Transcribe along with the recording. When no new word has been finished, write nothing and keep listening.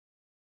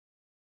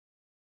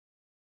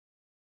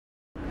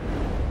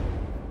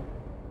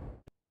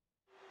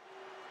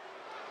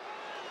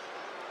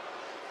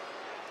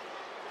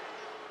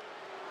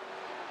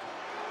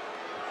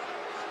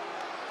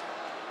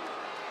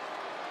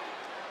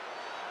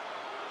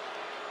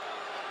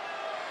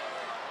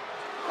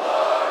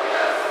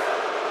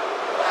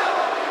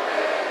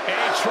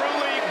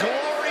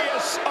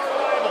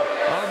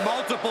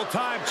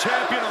multiple-time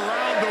champion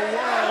around the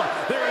world,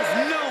 there is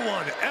no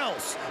one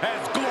else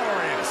as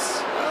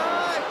glorious.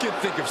 I can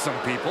think of some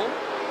people.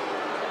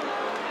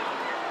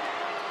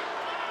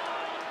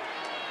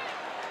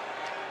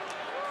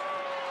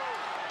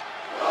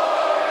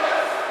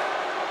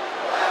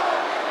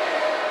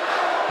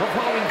 The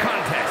following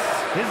contest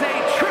is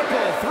a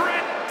triple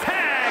threat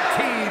tag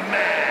team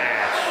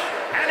match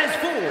and is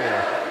for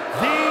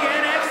the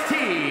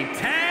NXT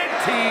Tag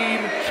Team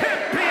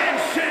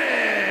Championship.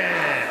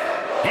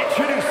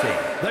 Introducing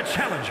the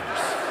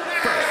challengers.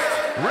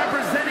 First,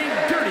 representing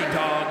Dirty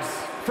Dogs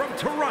from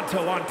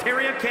Toronto,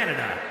 Ontario,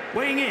 Canada,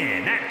 weighing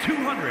in at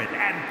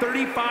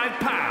 235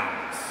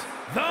 pounds,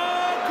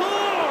 the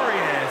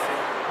glorious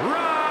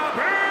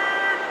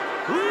Robert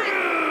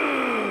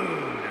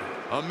Roode.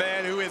 A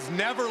man who is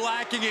never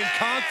lacking in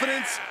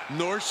confidence,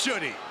 nor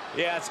should he.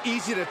 Yeah, it's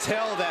easy to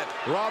tell that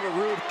Robert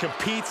Roode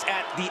competes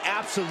at the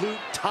absolute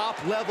top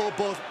level,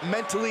 both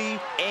mentally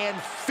and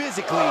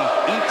physically,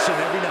 each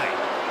and every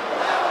night.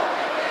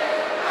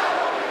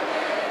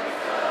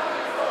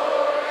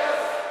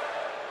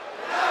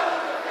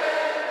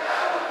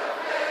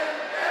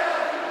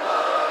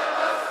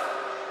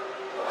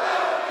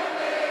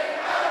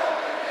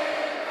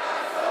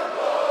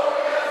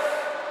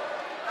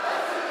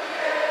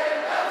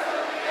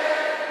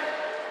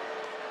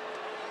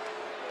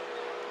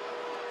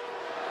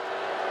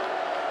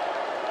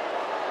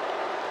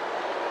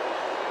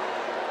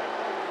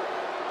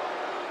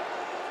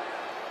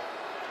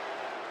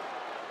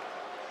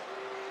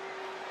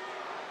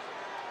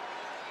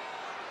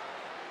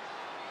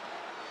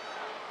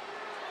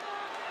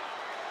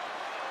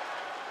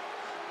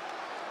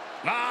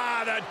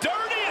 Ah, the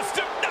dirtiest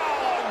of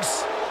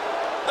dogs!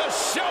 The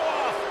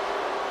show-off!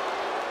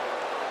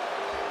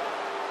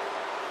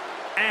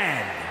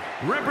 And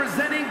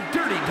representing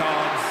Dirty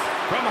Dogs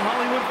from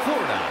Hollywood,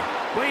 Florida,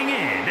 weighing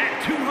in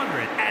at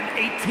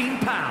 218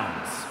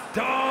 pounds,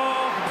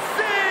 Dolph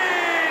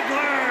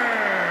Ziggler!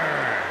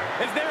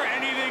 Is there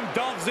anything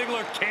Dolph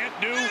Ziggler can't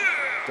do?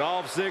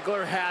 Dolph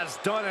Ziggler has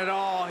done it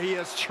all. He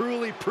has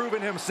truly proven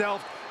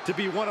himself to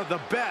be one of the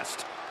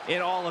best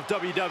in all of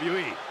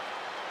WWE.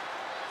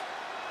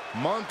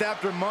 Month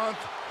after month,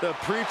 the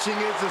preaching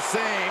is the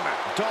same.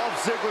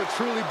 Dolph Ziggler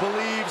truly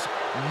believes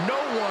no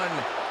one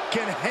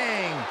can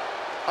hang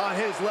on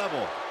his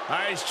level.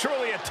 He's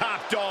truly a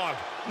top dog.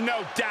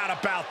 No doubt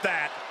about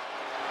that.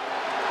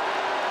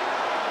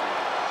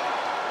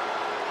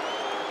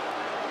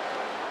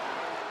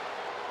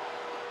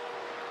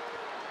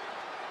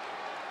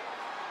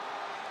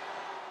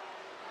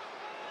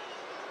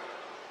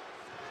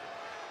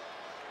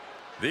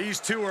 These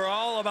two are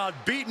all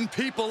about beating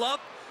people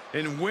up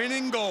and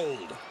winning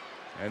gold.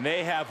 And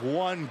they have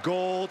won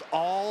gold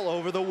all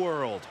over the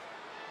world.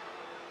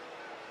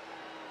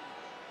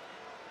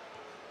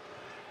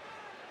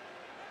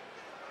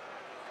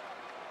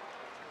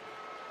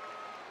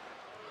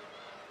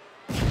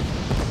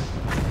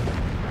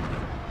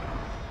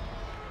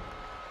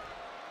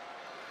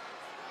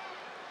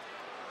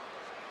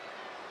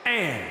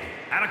 And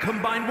at a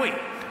combined weight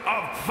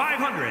of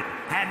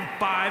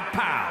 505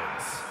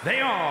 pounds, they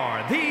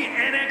are the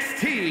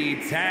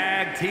NXT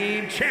Tag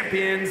Team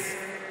Champions,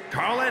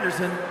 Carl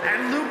Anderson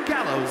and Luke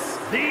Gallows,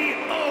 the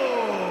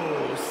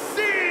OC.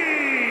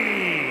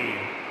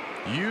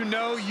 You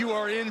know you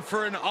are in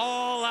for an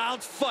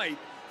all-out fight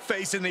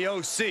facing the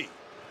OC.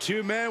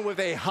 Two men with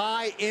a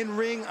high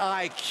in-ring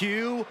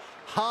IQ,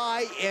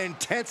 high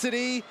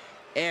intensity,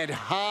 and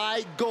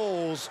high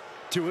goals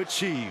to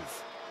achieve.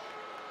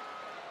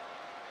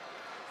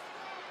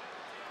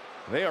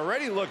 They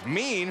already look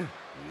mean.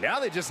 Now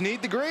they just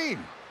need the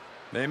green.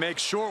 They make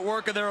short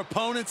work of their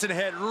opponents and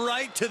head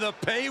right to the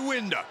pay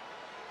window.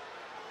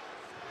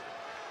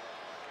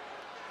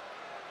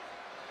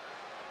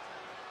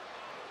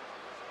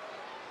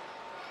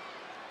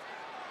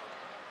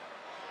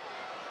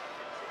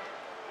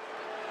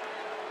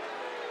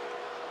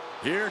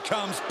 Here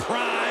comes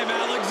Prime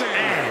Alexander.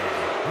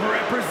 And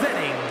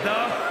representing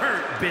the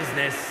Hurt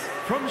Business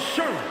from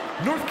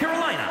Charlotte, North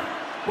Carolina,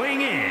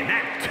 weighing in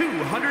at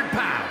 200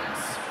 pounds,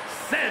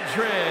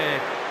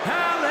 Cedric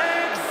Alexander.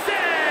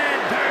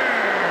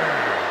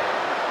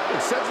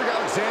 Cedric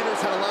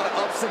Alexander's had a lot of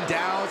ups and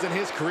downs in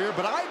his career,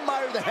 but I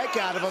admire the heck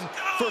out of him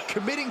for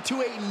committing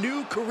to a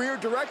new career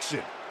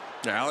direction.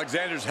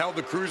 Alexander's held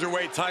the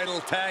Cruiserweight title,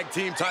 tag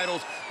team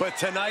titles, but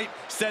tonight,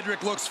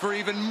 Cedric looks for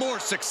even more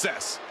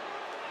success.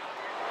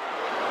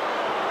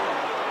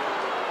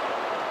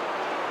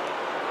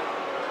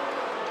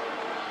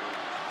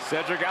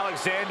 Cedric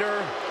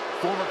Alexander,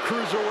 former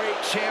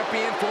Cruiserweight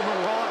champion, former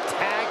Raw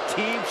Tag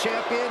Team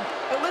champion.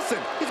 And listen,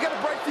 he's got a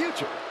bright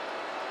future.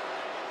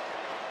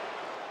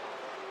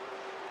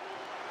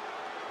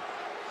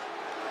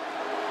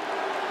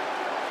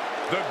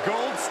 The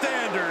gold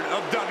standard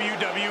of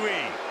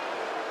WWE.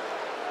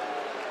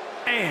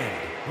 And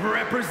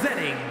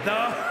representing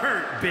the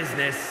Hurt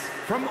Business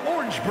from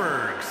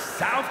Orangeburg,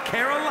 South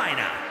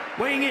Carolina,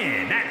 weighing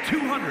in at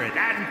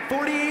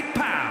 248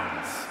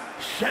 pounds,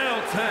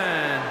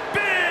 Shelton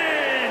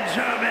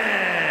Benjamin.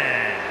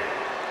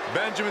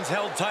 Benjamin's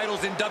held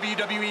titles in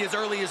WWE as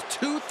early as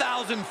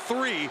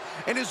 2003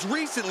 and as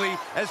recently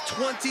as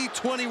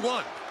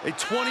 2021. A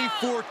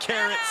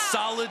 24-karat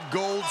solid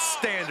gold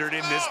standard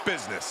in this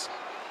business.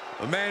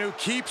 A man who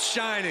keeps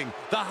shining,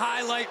 the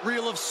highlight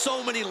reel of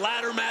so many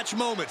ladder match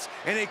moments,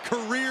 and a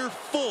career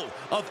full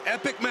of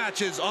epic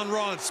matches on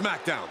Raw and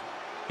SmackDown.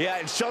 Yeah,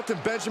 and Shelton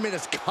Benjamin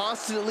is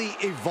constantly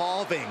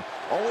evolving.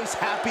 Always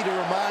happy to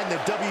remind the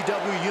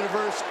WWE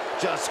Universe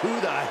just who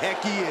the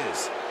heck he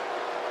is.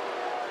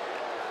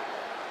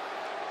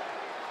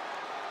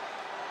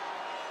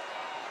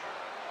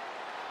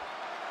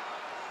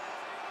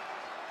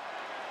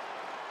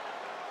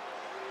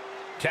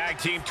 Tag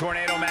team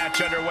tornado match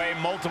underway.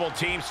 Multiple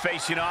teams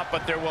facing off,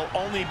 but there will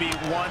only be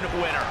one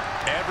winner.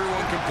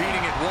 Everyone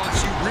competing at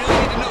once. You really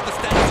need to know the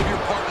status of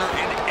your partner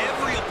and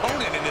every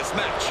opponent in this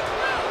match.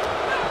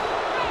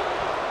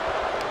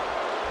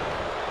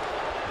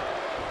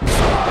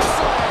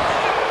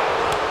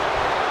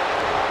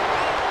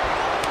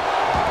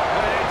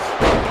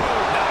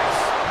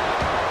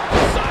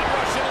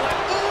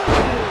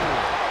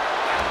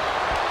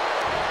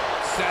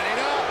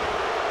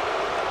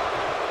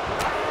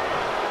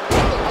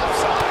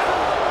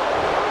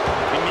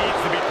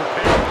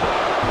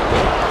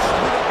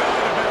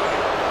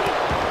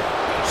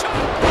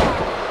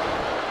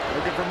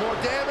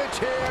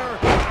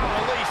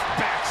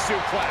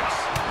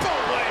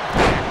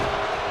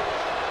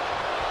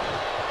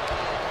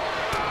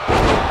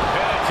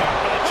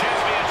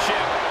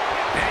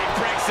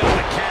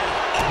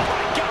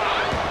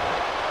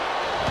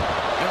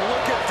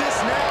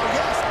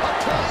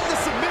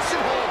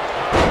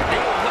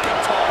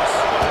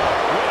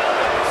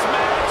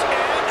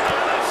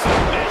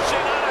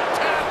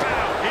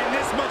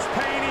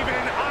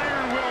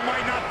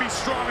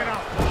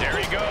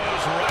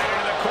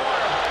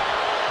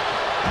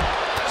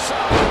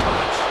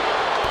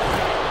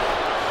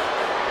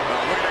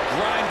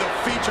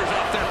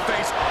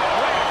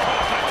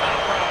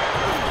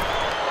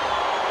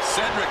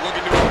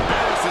 Looking to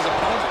embarrass his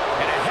opponent.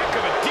 And a heck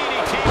of a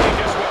DDT we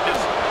just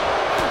witnessed.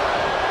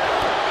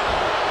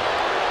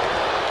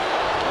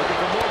 Looking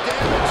for more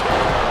damage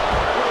here.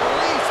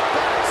 Release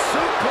back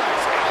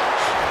suplex.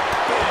 Ouch.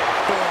 Big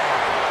boy.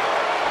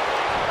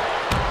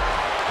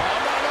 Oh,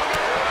 no.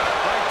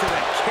 Right to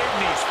the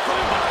kidneys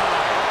from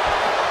behind.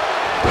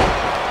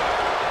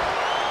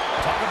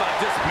 Talk about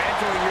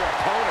dismantling your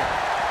opponent.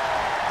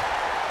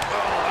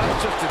 Oh, that's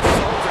just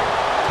insulting.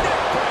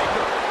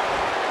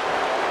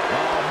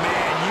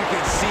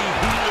 See,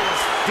 he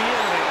is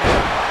feeling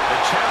it. The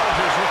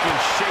challenger's looking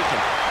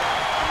shaken.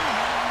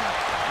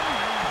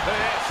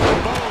 This.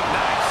 Boom.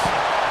 Nice.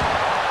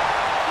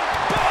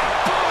 Boom.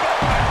 Over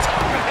the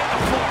top and hit the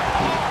floor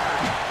hard.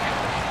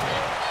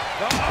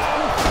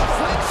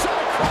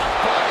 Slingshot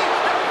crossbody.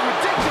 That was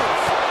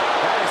ridiculous.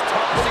 That is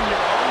tossing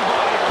your own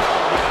body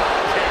around without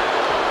care.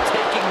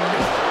 Taking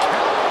no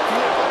account of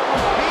your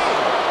own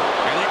being.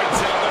 And you can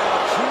tell there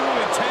are true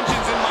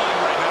intentions in mind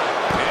right now.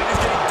 And it is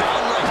getting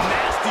downright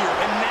nastier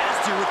and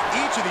nastier with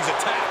each of these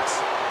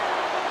attacks.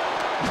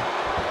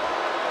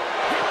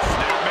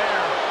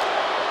 Snapmare.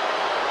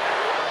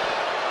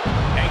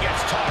 And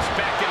gets tossed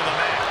back into the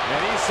mat.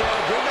 And he said,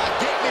 "You're not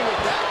getting me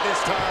with that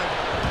this time."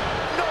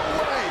 No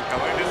way.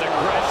 Oh, and his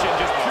aggression,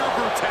 just pure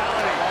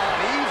brutality.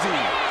 Easy.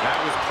 That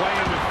was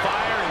playing with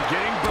fire and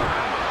getting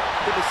burned.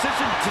 The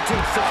decision to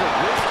take such a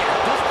risk at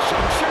this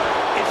juncture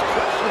is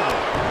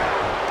questionable.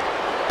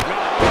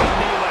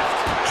 Knee lift,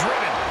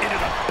 driven into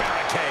the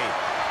barricade.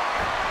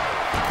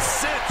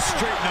 Sent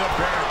straight into the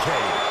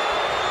barricade.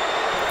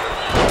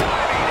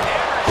 Diving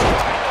hammer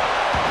strike.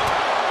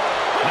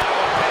 Now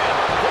a pin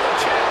for the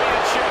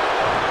championship.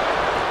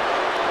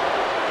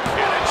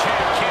 And the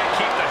champ can't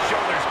keep the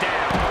shoulders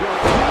down.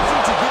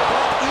 Refusing to give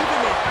up even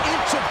an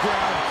inch of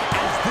ground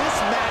as this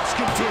match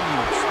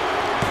continues.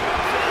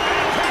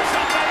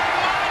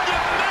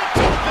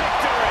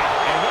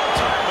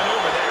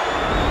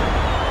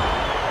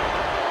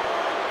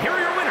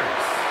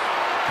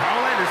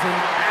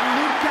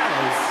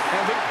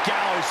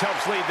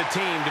 Helps lead the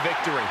team to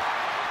victory.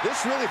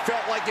 This really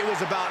felt like it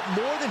was about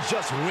more than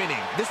just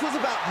winning. This was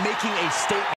about making a statement.